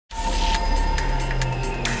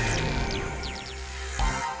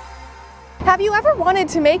Have you ever wanted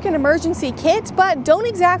to make an emergency kit but don't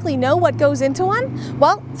exactly know what goes into one?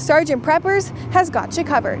 Well, Sergeant Preppers has got you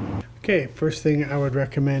covered. Okay, first thing I would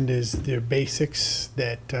recommend is the basics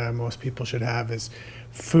that most people should have is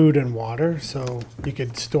food and water. So you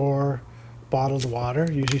could store bottled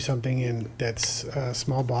water, usually something in that's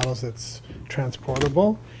small bottles that's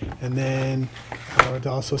transportable. And then I would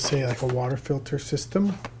also say like a water filter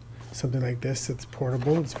system, something like this that's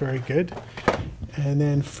portable. It's very good. And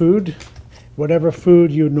then food. Whatever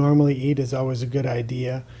food you normally eat is always a good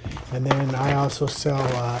idea. And then I also sell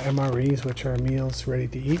MREs, which are meals ready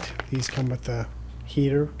to eat. These come with a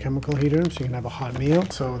heater, chemical heater, so you can have a hot meal.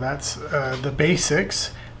 So that's the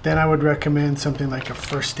basics. Then I would recommend something like a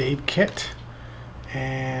first aid kit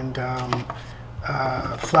and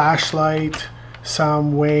a flashlight,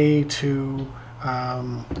 some way to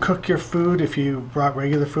cook your food if you brought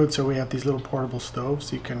regular food. So we have these little portable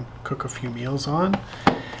stoves you can cook a few meals on.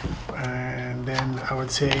 And then I would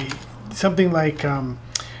say something like you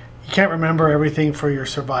can't remember everything for your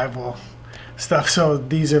survival stuff, so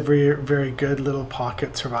these are very, very good little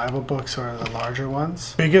pocket survival books, or the larger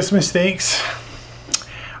ones. Biggest mistakes,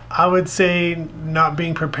 I would say not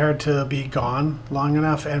being prepared to be gone long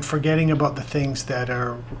enough and forgetting about the things that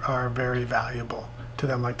are very valuable to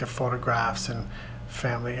them, like their photographs and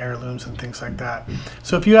family heirlooms and things like that.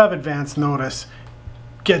 So if you have advance notice,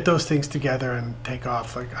 get those things together and take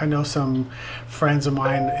off. Like I know some friends of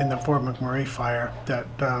mine in the Fort McMurray fire that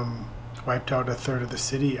wiped out a third of the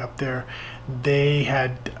city up there. They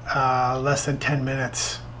had less than 10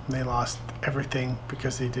 minutes and they lost everything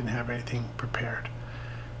because they didn't have anything prepared.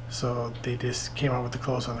 So they just came out with the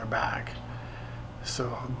clothes on their bag.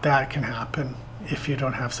 So that can happen if you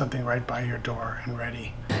don't have something right by your door and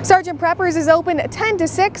ready. Sergeant Preppers is open 10 to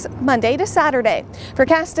 6, Monday to Saturday. For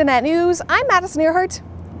Castanet News, I'm Madison Earhart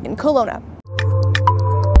in Kelowna.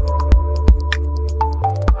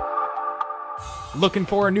 Looking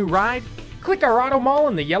for a new ride? Click our auto mall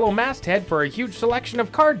in the yellow masthead for a huge selection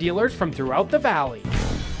of car dealers from throughout the valley.